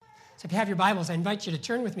So if you have your Bibles, I invite you to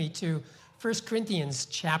turn with me to 1 Corinthians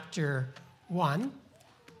chapter 1,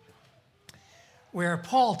 where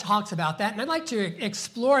Paul talks about that. And I'd like to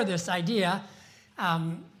explore this idea.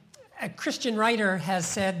 A Christian writer has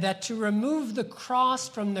said that to remove the cross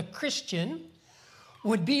from the Christian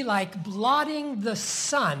would be like blotting the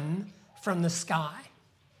sun from the sky.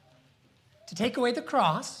 To take away the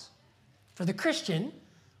cross for the Christian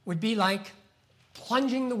would be like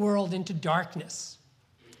plunging the world into darkness.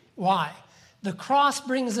 Why? The cross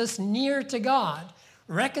brings us near to God,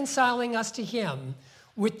 reconciling us to Him.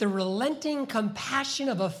 With the relenting compassion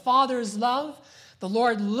of a father's love, the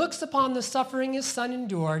Lord looks upon the suffering His Son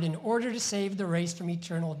endured in order to save the race from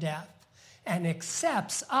eternal death and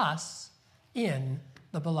accepts us in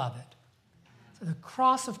the beloved. So the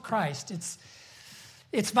cross of Christ,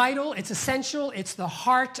 it's vital, it's essential, it's the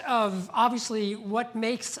heart of, obviously, what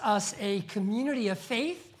makes us a community of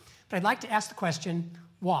faith. But I'd like to ask the question,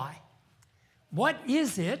 why? What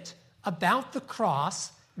is it about the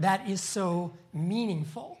cross that is so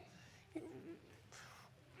meaningful?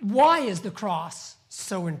 Why is the cross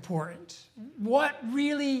so important? What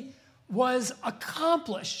really was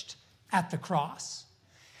accomplished at the cross?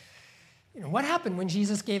 What happened when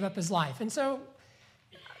Jesus gave up His life? And so,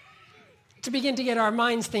 to begin to get our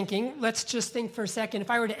minds thinking, let's just think for a second.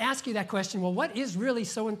 If I were to ask you that question, well, what is really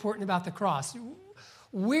so important about the cross?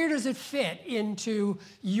 Where does it fit into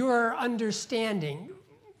your understanding?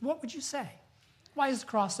 What would you say? Why is the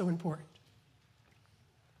cross so important?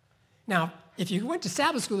 Now, if you went to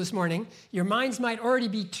Sabbath school this morning, your minds might already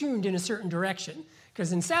be tuned in a certain direction,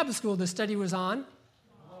 because in Sabbath school, the study was on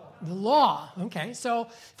the law. Okay, so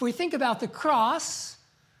if we think about the cross,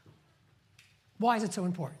 why is it so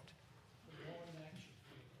important?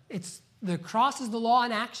 The cross is the law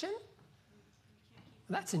in action?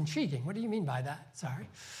 Well, that's intriguing. What do you mean by that? Sorry.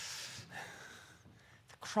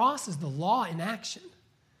 The cross is the law in action.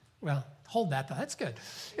 Well, hold that though. That's good.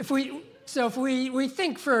 If we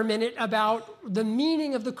think for a minute about the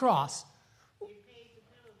meaning of the cross.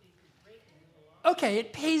 Okay,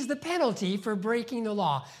 it pays the penalty for breaking the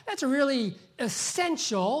law. That's a really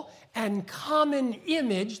essential and common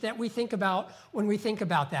image that we think about when we think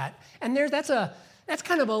about that. And that's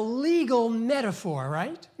kind of a legal metaphor,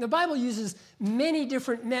 right? The Bible uses many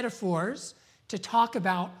different metaphors to talk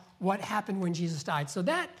about what happened when Jesus died. So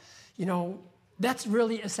that's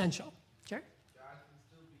really essential. Sure? God can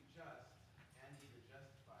still be just and He can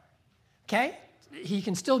justify. Okay? He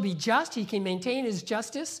can still be just. He can maintain His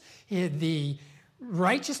justice, the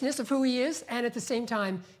righteousness of who He is, and at the same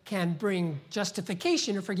time can bring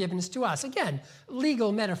justification or forgiveness to us. Again,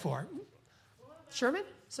 legal metaphor. Sherman?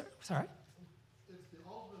 Sorry?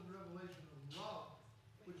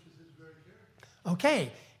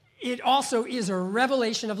 Okay, it also is a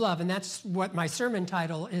revelation of love, and that's what my sermon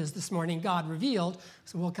title is this morning, God Revealed,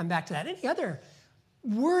 so we'll come back to that. Any other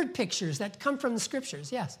word pictures that come from the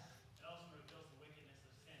Scriptures? Yes? It also reveals the wickedness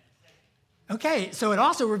of sin and Satan. Okay, so it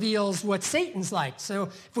also reveals what Satan's like. So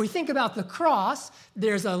if we think about the cross,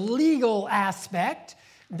 there's a legal aspect,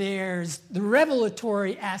 there's the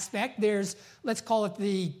revelatory aspect, there's, let's call it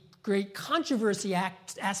the great controversy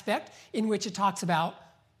aspect, in which it talks about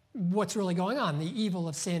what's really going on, the evil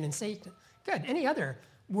of sin and Satan. Good. Any other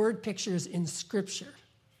word pictures in Scripture?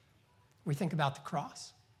 We think about the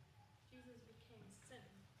cross. Jesus became sin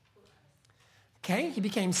for us. Okay, He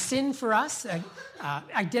became sin for us.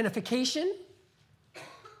 Identification.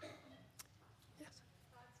 Yes.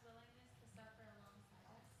 God's willingness to suffer alongside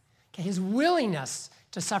us. Okay, His willingness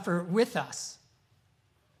to suffer with us.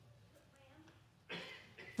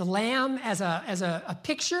 The lamb as a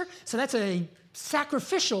picture. So that's a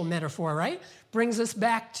sacrificial metaphor, right? Brings us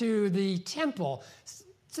back to the temple.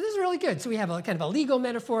 So this is really good. So we have a kind of a legal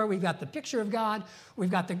metaphor. We've got the picture of God. We've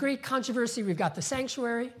got the great controversy. We've got the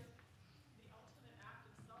sanctuary. The ultimate act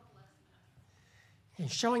of selflessness.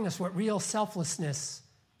 He's showing us what real selflessness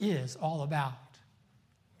is all about.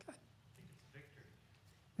 Good.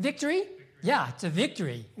 Victory? Yeah, it's a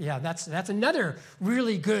victory. Yeah, that's another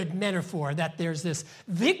really good metaphor, that there's this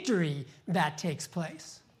victory that takes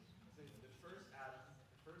place.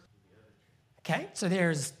 Okay, so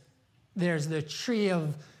there's the tree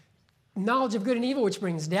of knowledge of good and evil, which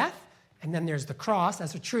brings death, and then there's the cross,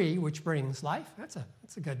 that's a tree, which brings life. That's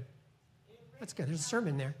good. There's a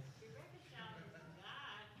sermon there.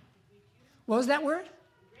 What was that word?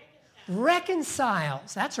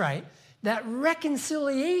 Reconciles. That's right. That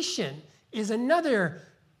reconciliation is another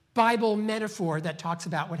Bible metaphor that talks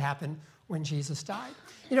about what happened when Jesus died.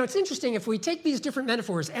 It's interesting, if we take these different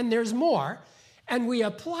metaphors, and there's more, and we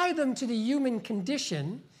apply them to the human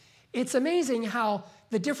condition, It's amazing how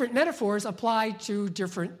the different metaphors apply to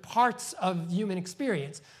different parts of human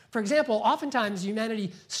experience. For example, oftentimes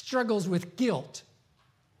humanity struggles with guilt.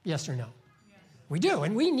 Yes or no? Yes. We do,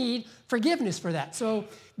 and we need forgiveness for that. So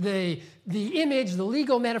the image, the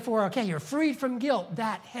legal metaphor, okay, you're freed from guilt,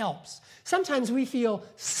 that helps. Sometimes we feel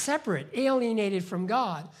separate, alienated from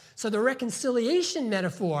God. So the reconciliation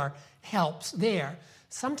metaphor helps there.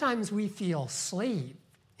 Sometimes we feel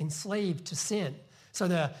enslaved to sin. So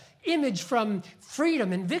the image from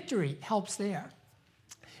freedom and victory helps there.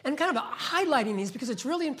 And kind of highlighting these because it's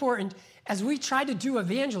really important as we try to do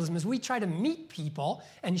evangelism, as we try to meet people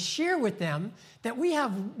and share with them that we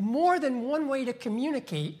have more than one way to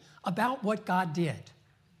communicate about what God did.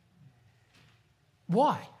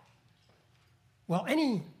 Why? Well,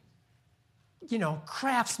 any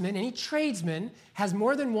craftsman, any tradesman has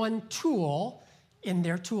more than one tool in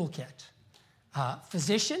their toolkit.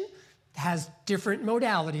 Physician has different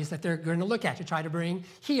modalities that they're going to look at to try to bring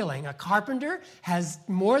healing. A carpenter has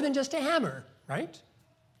more than just a hammer, right?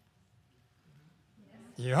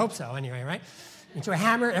 Yes. You hope so, anyway, right? Into a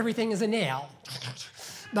hammer, everything is a nail.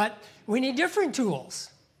 But we need different tools.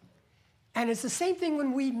 And it's the same thing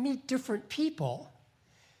when we meet different people.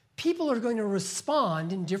 People are going to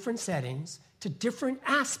respond in different settings to different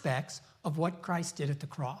aspects of what Christ did at the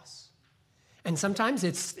cross. And sometimes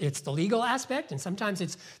it's the legal aspect, and sometimes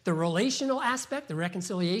it's the relational aspect, the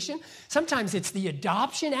reconciliation. Sometimes it's the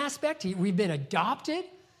adoption aspect. We've been adopted.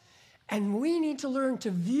 And we need to learn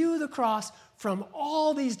to view the cross from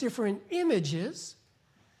all these different images.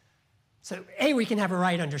 So A, we can have a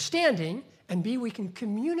right understanding, and B, we can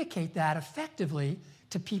communicate that effectively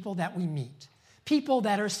to people that we meet. People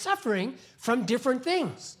that are suffering from different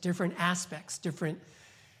things, different aspects, different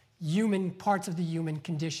human parts of the human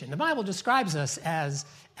condition. The Bible describes us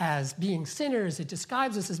as being sinners. It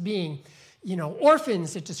describes us as being,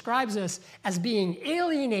 orphans. It describes us as being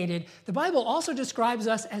alienated. The Bible also describes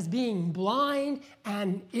us as being blind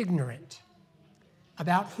and ignorant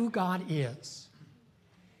about who God is.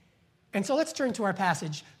 And so let's turn to our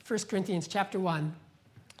passage, 1 Corinthians chapter 1,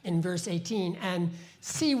 in verse 18, and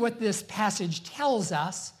see what this passage tells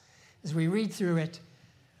us as we read through it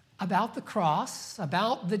about the cross,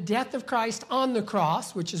 about the death of Christ on the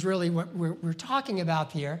cross, which is really what we're talking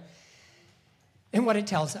about here, and what it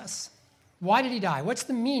tells us. Why did he die? What's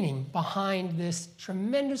the meaning behind this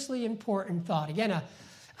tremendously important thought? Again,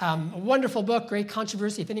 a wonderful book, great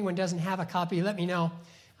controversy. If anyone doesn't have a copy, let me know.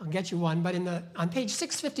 I'll get you one. But on page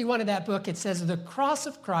 651 of that book, it says, "The cross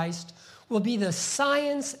of Christ will be the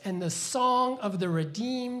science and the song of the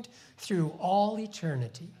redeemed through all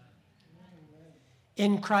eternity.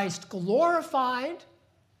 In Christ glorified,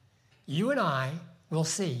 you and I will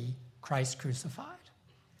see Christ crucified."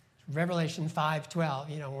 Revelation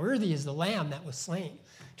 5:12, worthy is the Lamb that was slain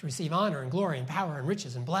to receive honor and glory and power and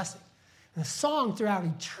riches and blessing. And the song throughout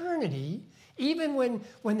eternity, even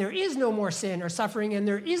when there is no more sin or suffering and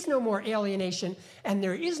there is no more alienation and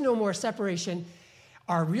there is no more separation,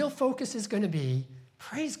 our real focus is going to be,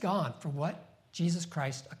 praise God for what Jesus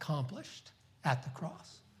Christ accomplished at the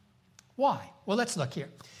cross. Why? Well, let's look here.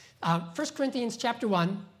 1 Corinthians chapter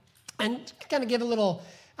 1, and kind of give a little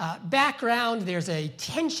background. There's a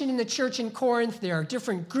tension in the church in Corinth. There are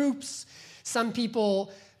different groups. Some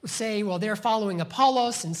people say, well, they're following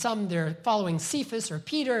Apollos, and some they're following Cephas or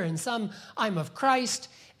Peter, and some I'm of Christ.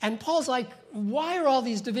 And Paul's like, why are all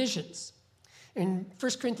these divisions? In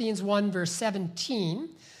 1 Corinthians 1, verse 17,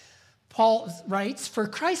 Paul writes, "For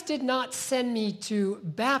Christ did not send me to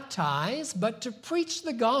baptize, but to preach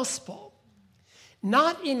the gospel,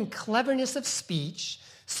 not in cleverness of speech,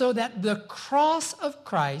 so that the cross of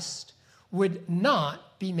Christ would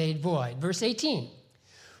not be made void." Verse 18,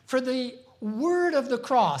 "For the word of the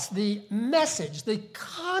cross," the message, the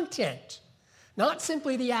content, not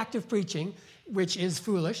simply the act of preaching, which is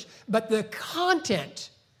foolish, but the content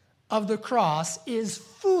of the cross is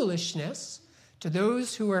foolishness to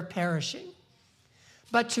those who are perishing.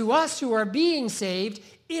 But to us who are being saved,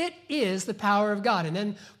 it is the power of God. And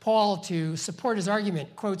then Paul, to support his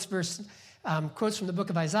argument, quotes from the book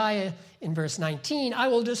of Isaiah in verse 19, "I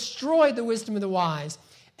will destroy the wisdom of the wise,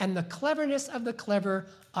 and the cleverness of the clever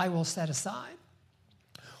I will set aside."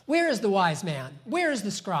 Where is the wise man? Where is the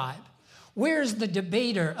scribe? Where is the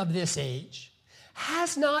debater of this age?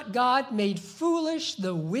 Has not God made foolish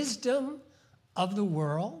the wisdom of the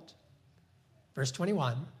world? Verse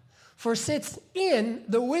 21, "For since in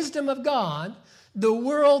the wisdom of God, the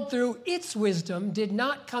world through its wisdom did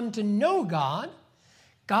not come to know God,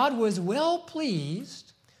 God was well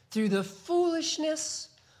pleased through the foolishness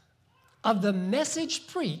of the message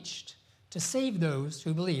preached to save those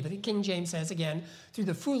who believe. I think King James says, again, through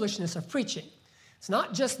the foolishness of preaching. It's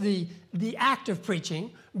not just the act of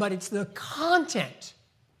preaching, but it's the content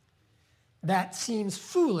that seems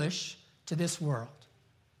foolish to this world.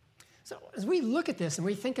 So as we look at this and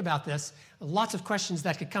we think about this, lots of questions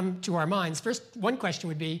that could come to our minds. First, one question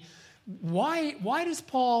would be, why does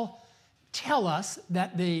Paul tell us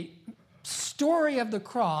that the story of the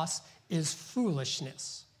cross is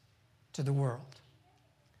foolishness to the world?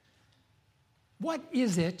 What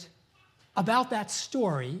is it about that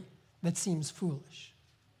story that seems foolish?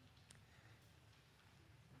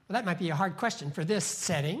 Well, that might be a hard question for this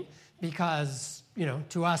setting because,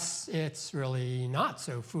 to us, it's really not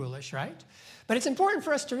so foolish, right? But it's important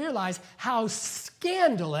for us to realize how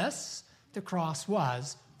scandalous the cross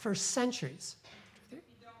was for centuries.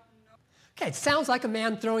 Okay, it sounds like a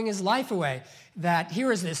man throwing his life away. That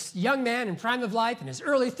here is this young man in prime of life in his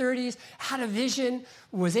early 30s, had a vision,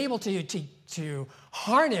 was able to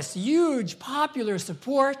harness huge popular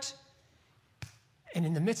support. And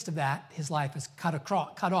in the midst of that, his life is cut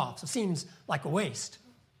off. So it seems like a waste.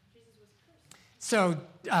 So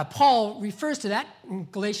Paul refers to that in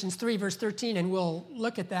Galatians 3, verse 13, and we'll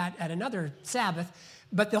look at that at another Sabbath.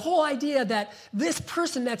 But the whole idea that this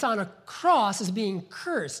person that's on a cross is being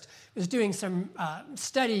cursed. I was doing some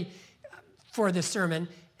study for this sermon,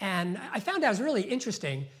 and I found out it was really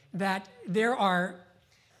interesting that there are,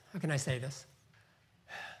 how can I say this?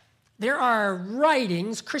 There are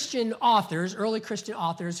writings, Christian authors, early Christian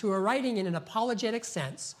authors, who are writing in an apologetic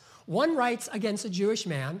sense. One writes against a Jewish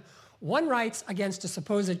man, one writes against a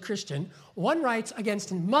supposed Christian, one writes against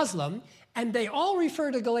a Muslim, and they all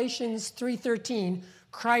refer to Galatians 3:13,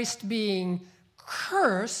 Christ being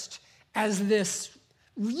cursed, as this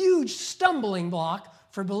huge stumbling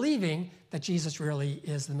block for believing that Jesus really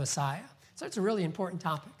is the Messiah. So it's a really important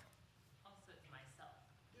topic. Also to myself.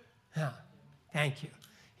 Yeah, thank you.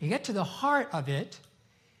 You get to the heart of it,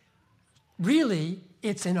 really,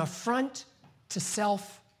 it's an affront to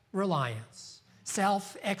self-reliance,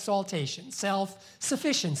 self-exaltation,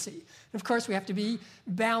 self-sufficiency. Of course, we have to be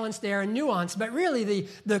balanced there and nuanced, but really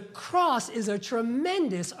the cross is a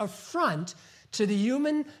tremendous affront to the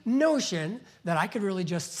human notion that I could really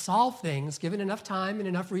just solve things, given enough time and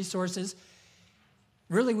enough resources.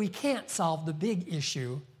 Really, we can't solve the big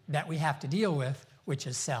issue that we have to deal with, which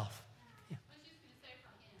is self.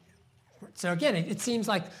 So again, it seems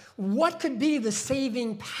like what could be the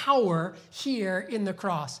saving power here in the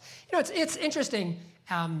cross? It's interesting.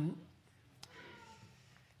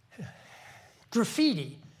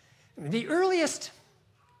 Graffiti. The earliest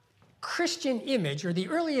Christian image, or the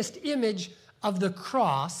earliest image of the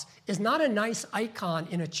cross, is not a nice icon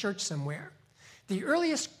in a church somewhere. The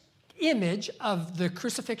earliest image of the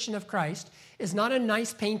crucifixion of Christ is not a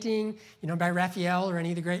nice painting, by Raphael or any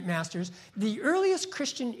of the great masters. The earliest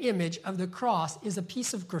Christian image of the cross is a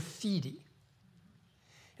piece of graffiti.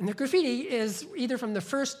 And the graffiti is either from the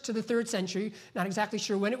 1st to the 3rd century, not exactly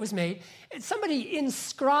sure when it was made. It's somebody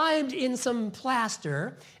inscribed in some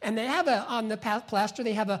plaster, and they have on the plaster,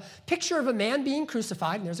 they have a picture of a man being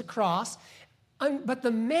crucified, and there's a cross, but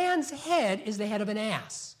the man's head is the head of an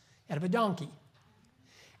ass, head of a donkey.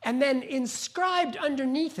 And then inscribed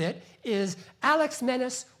underneath it is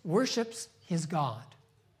Alexmenes worships his God.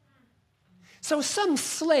 So some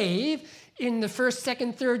slave in the 1st,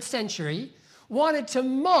 2nd, 3rd century wanted to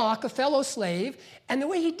mock a fellow slave, and the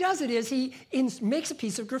way he does it is he makes a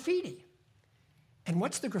piece of graffiti. And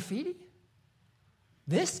what's the graffiti?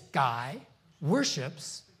 This guy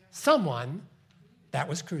worships someone that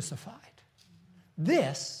was crucified.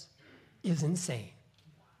 This is insane.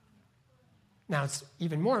 Now, it's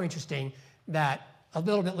even more interesting that a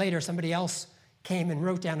little bit later, somebody else came and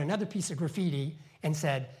wrote down another piece of graffiti and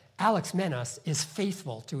said, Alexmenes is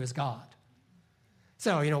faithful to his God.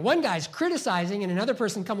 So, one guy's criticizing, and another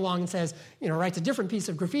person comes along and says, writes a different piece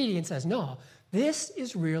of graffiti and says, no, this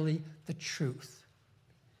is really the truth.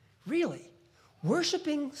 Really,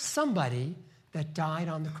 worshiping somebody that died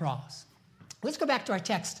on the cross. Let's go back to our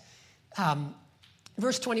text,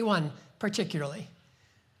 verse 21 particularly.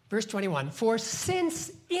 Verse 21, for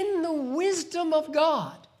since in the wisdom of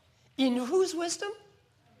God, in whose wisdom?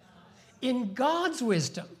 In God's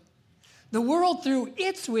wisdom. The world through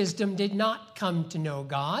its wisdom did not come to know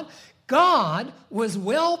God. God was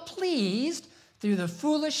well pleased through the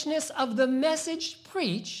foolishness of the message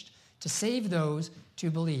preached to save those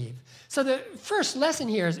to believe. So the first lesson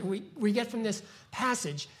here is we get from this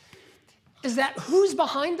passage is that who's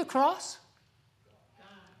behind the cross?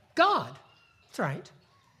 God. That's right.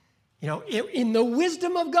 In the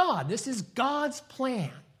wisdom of God, this is God's plan.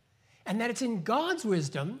 And that it's in God's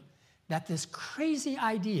wisdom that this crazy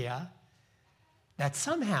idea that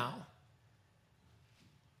somehow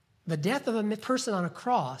the death of a person on a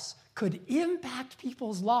cross could impact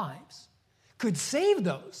people's lives, could save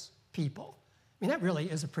those people. I mean, that really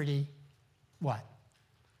is a pretty, what?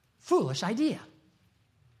 Foolish idea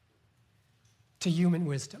to human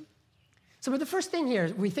wisdom. So the first thing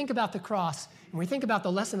here, we think about the cross, and we think about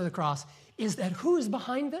the lesson of the cross, is that who is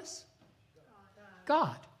behind this?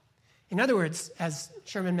 God. In other words, as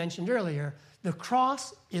Sherman mentioned earlier, the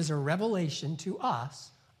cross is a revelation to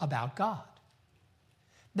us about God.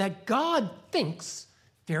 That God thinks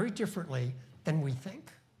very differently than we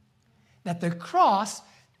think. That the cross,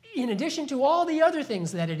 in addition to all the other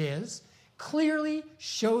things that it is, clearly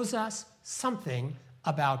shows us something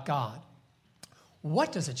about God.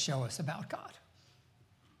 What does it show us about God?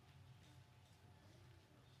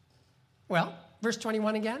 Well, verse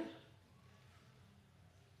 21 again.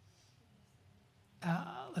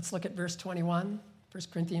 Let's look at verse 21, 1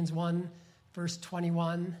 Corinthians 1, verse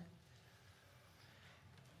 21.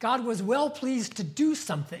 God was well pleased to do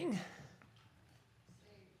something.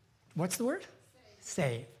 What's the word?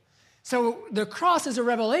 Save. So the cross is a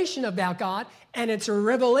revelation about God, and it's a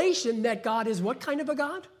revelation that God is what kind of a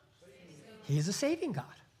God? He's a saving God.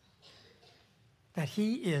 That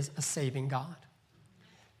he is a saving God.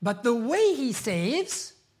 But the way he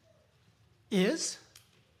saves is,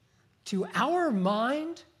 to our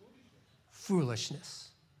mind, foolishness.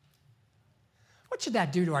 What should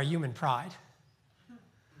that do to our human pride? I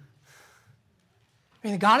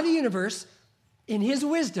mean, the God of the universe, in his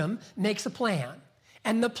wisdom, makes a plan.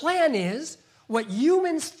 And the plan is what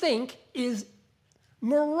humans think is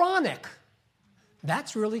moronic.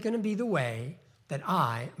 That's really going to be the way that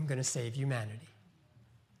I am going to save humanity.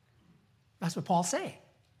 That's what Paul's saying.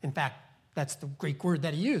 In fact, that's the Greek word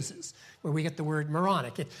that he uses, where we get the word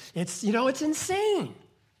moronic. It's insane.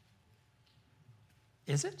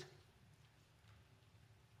 Is it?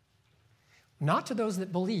 Not to those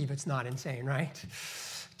that believe it's not insane, right?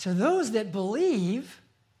 To those that believe,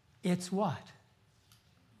 it's what?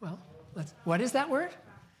 Well, what is that word?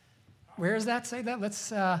 Where does that say that?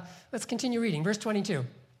 Let's continue reading. Verse 22.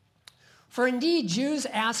 For indeed, Jews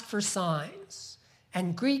ask for signs,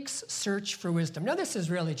 and Greeks search for wisdom. Now, this is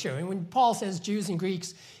really true. And when Paul says Jews and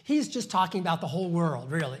Greeks, he's just talking about the whole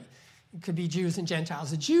world, really. It could be Jews and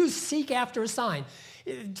Gentiles. The Jews seek after a sign.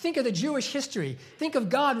 Think of the Jewish history. Think of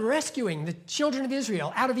God rescuing the children of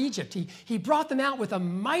Israel out of Egypt. He brought them out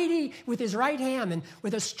with his right hand and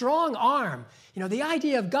with a strong arm. You know, the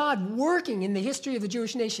idea of God working in the history of the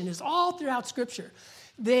Jewish nation is all throughout Scripture.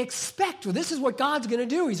 They expect, well, this is what God's going to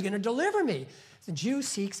do. He's going to deliver me. The Jew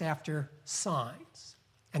seeks after signs.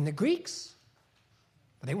 And the Greeks,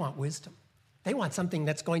 well, they want wisdom. They want something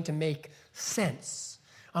that's going to make sense.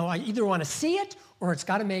 I either want to see it or it's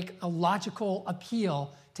got to make a logical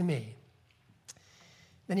appeal to me.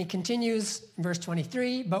 Then he continues in verse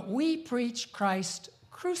 23, but we preach Christ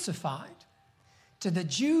crucified. To the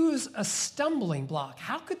Jews, a stumbling block.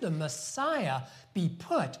 How could the Messiah be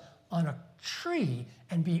put on a tree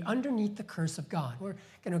and be underneath the curse of God? We're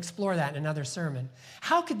going to explore that in another sermon.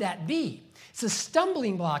 How could that be? It's a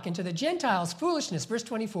stumbling block, and to the Gentiles, foolishness. Verse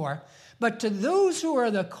 24, but to those who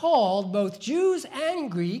are the called, both Jews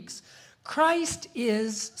and Greeks, Christ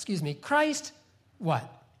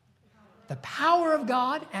what? The power of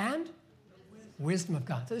God and wisdom of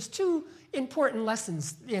God. So there's two important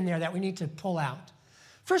lessons in there that we need to pull out.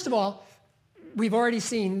 First of all, we've already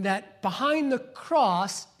seen that behind the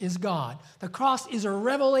cross is God. The cross is a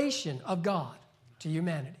revelation of God to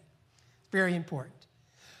humanity. Very important.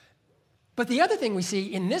 But the other thing we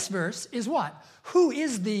see in this verse is what? Who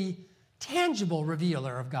is the tangible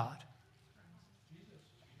revealer of God?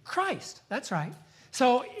 Christ. That's right.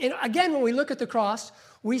 So again, when we look at the cross,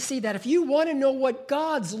 we see that if you want to know what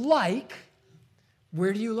God's like,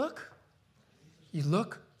 where do you look? You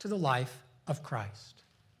look to the life of Christ.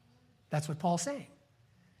 That's what Paul's saying.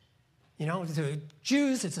 You know, to the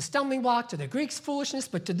Jews, it's a stumbling block. To the Greeks, foolishness.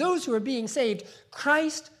 But to those who are being saved,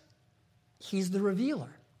 Christ, he's the revealer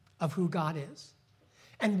of who God is.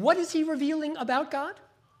 And what is he revealing about God?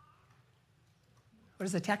 What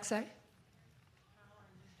does the text say?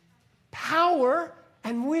 Power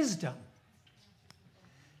and wisdom.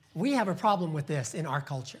 We have a problem with this in our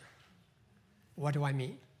culture. What do I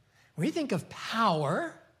mean? When we think of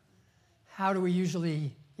power, how do we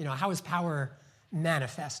usually, how is power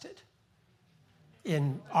manifested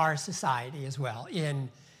in our society as well? In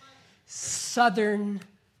southern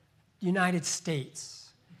United States,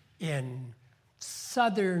 in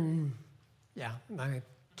southern, I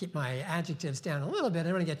keep my adjectives down a little bit. I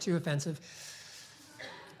don't want to get too offensive.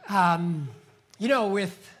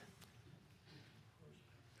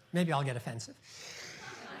 Maybe I'll get offensive.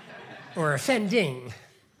 Or offending.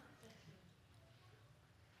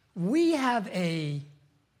 We have a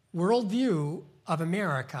worldview of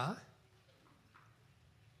America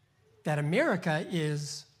that America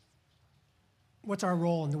is, what's our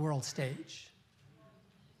role in the world stage?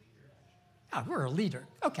 We're a leader.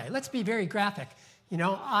 Okay, let's be very graphic. You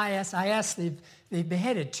know, ISIS, they've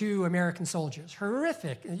beheaded 2 American soldiers.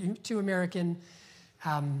 Horrific, 2 American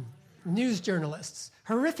news journalists.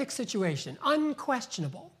 Horrific situation,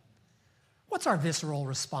 unquestionable. What's our visceral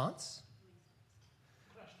response?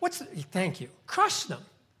 Thank you. Crush them.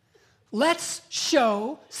 Let's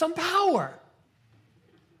show some power.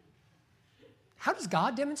 How does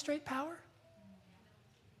God demonstrate power?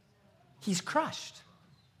 He's crushed.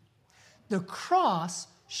 The cross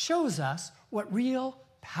shows us what real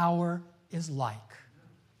power is like.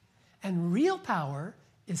 And real power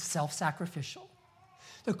is self-sacrificial.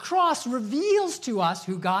 The cross reveals to us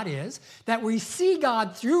who God is, that we see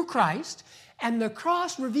God through Christ, and the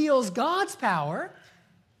cross reveals God's power,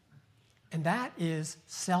 and that is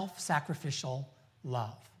self-sacrificial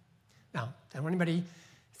love. Now, don't anybody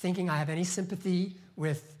thinking I have any sympathy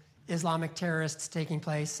with Islamic terrorists taking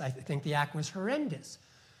place. I think the act was horrendous.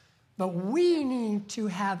 But we need to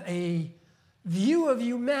have a view of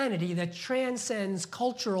humanity that transcends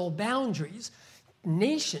cultural boundaries,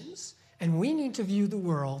 nations, and we need to view the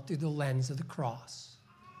world through the lens of the cross.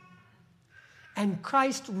 And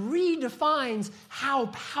Christ redefines how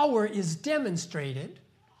power is demonstrated,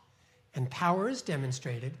 and power is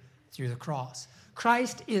demonstrated through the cross.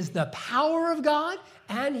 Christ is the power of God,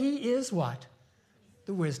 and he is what?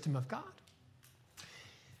 The wisdom of God.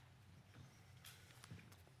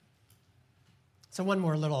 So one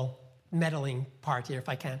more little meddling part here, if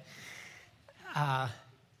I can.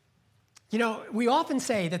 We often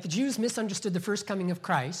say that the Jews misunderstood the first coming of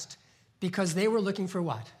Christ because they were looking for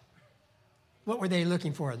what? What were they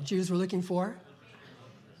looking for? The Jews were looking for?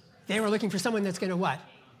 They were looking for someone that's going to what?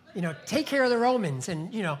 Take care of the Romans.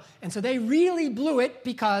 And so they really blew it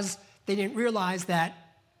because they didn't realize that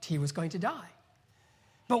he was going to die.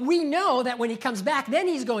 But we know that when he comes back, then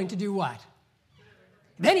he's going to do what?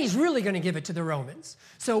 Then he's really going to give it to the Romans.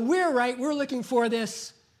 So we're right. We're looking for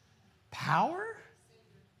this power?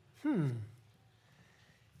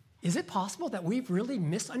 Is it possible that we've really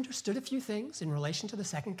misunderstood a few things in relation to the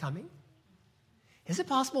second coming? Is it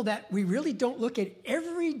possible that we really don't look at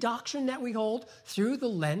every doctrine that we hold through the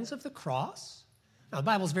lens of the cross? Now, the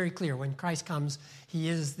Bible's very clear. When Christ comes,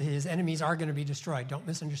 his enemies are going to be destroyed. Don't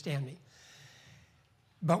misunderstand me.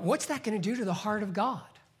 But what's that going to do to the heart of God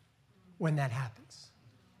when that happens?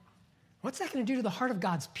 What's that going to do to the heart of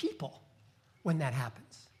God's people when that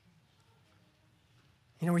happens?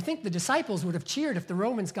 We think the disciples would have cheered if the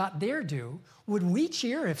Romans got their due. Would we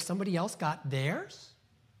cheer if somebody else got theirs?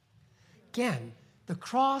 Again, the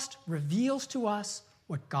cross reveals to us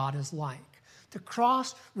what God is like. The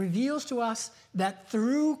cross reveals to us that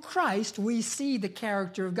through Christ we see the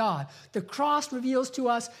character of God. The cross reveals to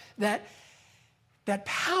us that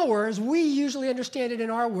power, as we usually understand it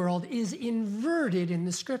in our world, is inverted in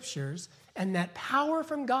the Scriptures, and that power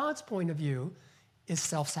from God's point of view is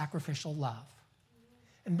self-sacrificial love.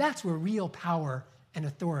 And that's where real power and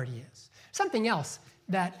authority is. Something else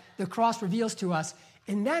that the cross reveals to us,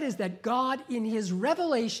 and that is that God in his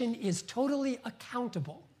revelation is totally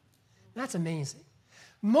accountable. That's amazing.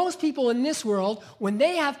 Most people in this world, when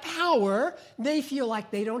they have power, they feel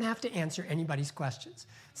like they don't have to answer anybody's questions.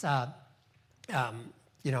 It's,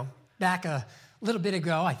 back a little bit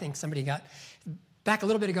ago, back a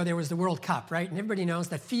little bit ago, there was the World Cup, right? And everybody knows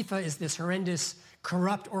that FIFA is this horrendous,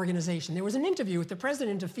 corrupt organization. There was an interview with the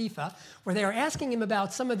president of FIFA where they were asking him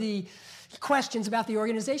about some of the questions about the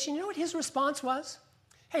organization. You know what his response was?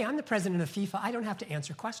 Hey, I'm the president of FIFA. I don't have to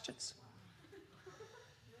answer questions.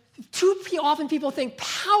 Too often people think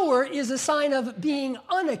power is a sign of being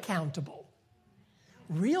unaccountable.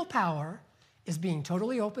 Real power is being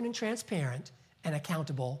totally open and transparent and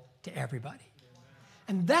accountable to everybody.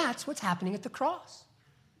 And that's what's happening at the cross.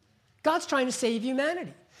 God's trying to save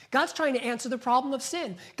humanity. God's trying to answer the problem of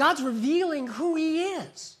sin. God's revealing who he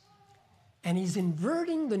is. And he's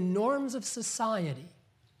inverting the norms of society.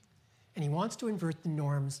 And he wants to invert the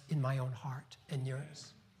norms in my own heart and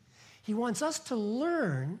yours. He wants us to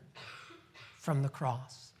learn from the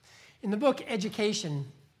cross. In the book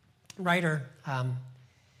Education, writer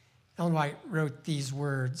Ellen White wrote these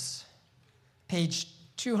words, page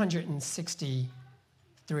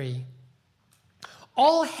 263.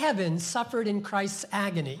 All heaven suffered in Christ's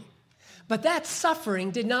agony, but that suffering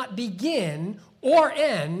did not begin or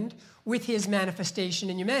end with his manifestation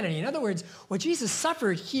in humanity. In other words, what Jesus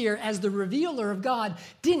suffered here as the revealer of God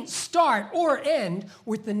didn't start or end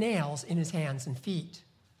with the nails in his hands and feet.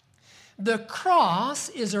 The cross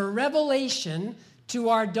is a revelation to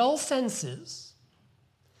our dull senses,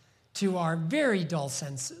 to our very dull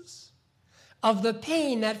senses, of the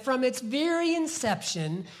pain that from its very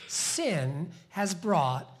inception, sin has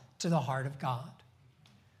brought to the heart of God.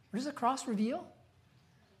 What does the cross reveal?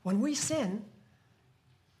 When we sin,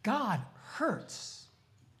 God hurts.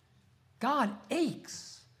 God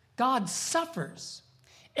aches. God suffers.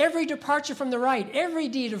 Every departure from the right, every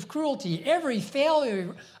deed of cruelty, every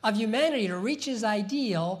failure of humanity to reach his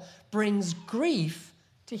ideal brings grief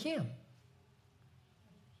to him.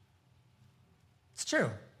 It's true.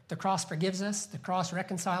 The cross forgives us. The cross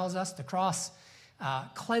reconciles us. The cross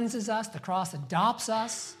cleanses us. The cross adopts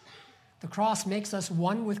us. The cross makes us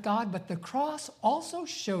one with God. But the cross also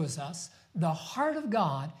shows us the heart of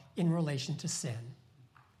God in relation to sin.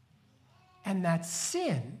 And that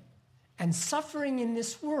sin and suffering in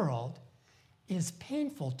this world is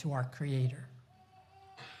painful to our Creator.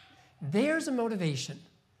 There's a motivation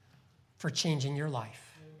for changing your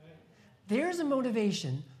life. There's a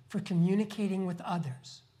motivation for communicating with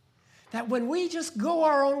others. That when we just go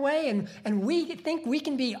our own way and we think we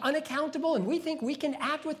can be unaccountable and we think we can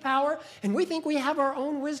act with power and we think we have our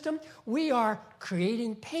own wisdom, we are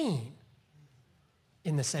creating pain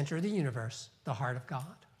in the center of the universe, the heart of God.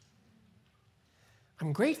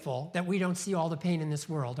 I'm grateful that we don't see all the pain in this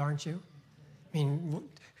world, aren't you? I mean,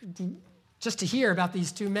 just to hear about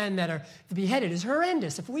these two men that are beheaded is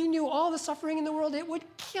horrendous. If we knew all the suffering in the world, it would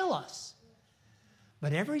kill us.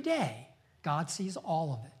 But every day, God sees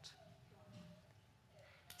all of it.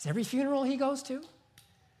 It's every funeral he goes to.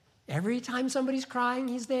 Every time somebody's crying,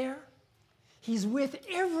 he's there. He's with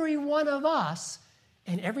every one of us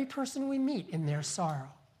and every person we meet in their sorrow.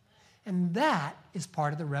 And that is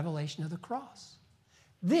part of the revelation of the cross.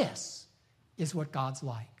 This is what God's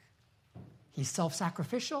like. He's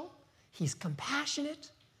self-sacrificial, he's compassionate,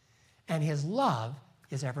 and his love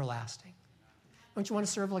is everlasting. Don't you want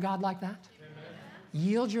to serve a God like that? Amen.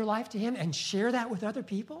 Yield your life to him and share that with other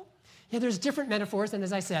people? Yeah, there's different metaphors, and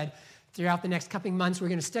as I said, throughout the next coming months, we're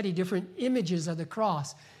going to study different images of the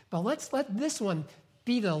cross. But let's let this one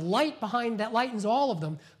be the light behind that lightens all of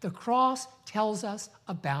them. The cross tells us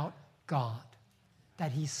about God,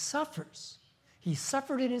 that he suffers. He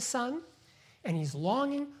suffered in his Son, and he's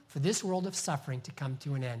longing for this world of suffering to come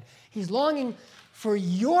to an end. He's longing for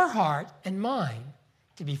your heart and mine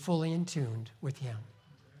to be fully in tune with him.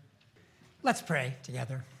 Let's pray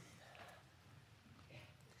together.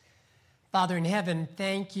 Father in heaven,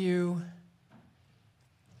 thank you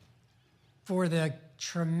for the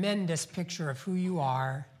tremendous picture of who you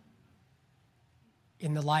are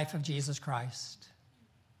in the life of Jesus Christ.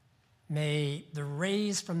 May the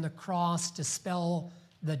rays from the cross dispel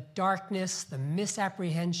the darkness, the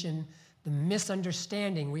misapprehension, the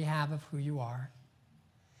misunderstanding we have of who you are.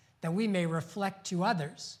 That we may reflect to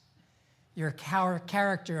others your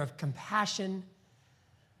character of compassion,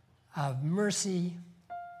 of mercy,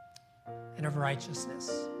 and of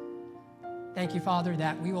righteousness. Thank you, Father,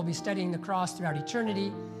 that we will be studying the cross throughout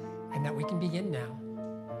eternity and that we can begin now.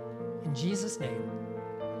 In Jesus' name,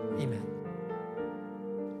 amen.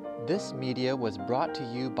 This media was brought to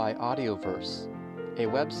you by Audioverse, a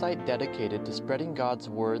website dedicated to spreading God's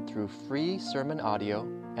Word through free sermon audio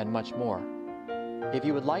and much more. If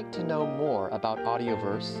you would like to know more about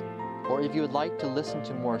Audioverse, or if you would like to listen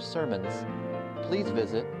to more sermons, please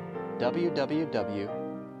visit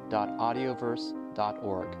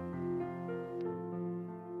www.audioverse.org.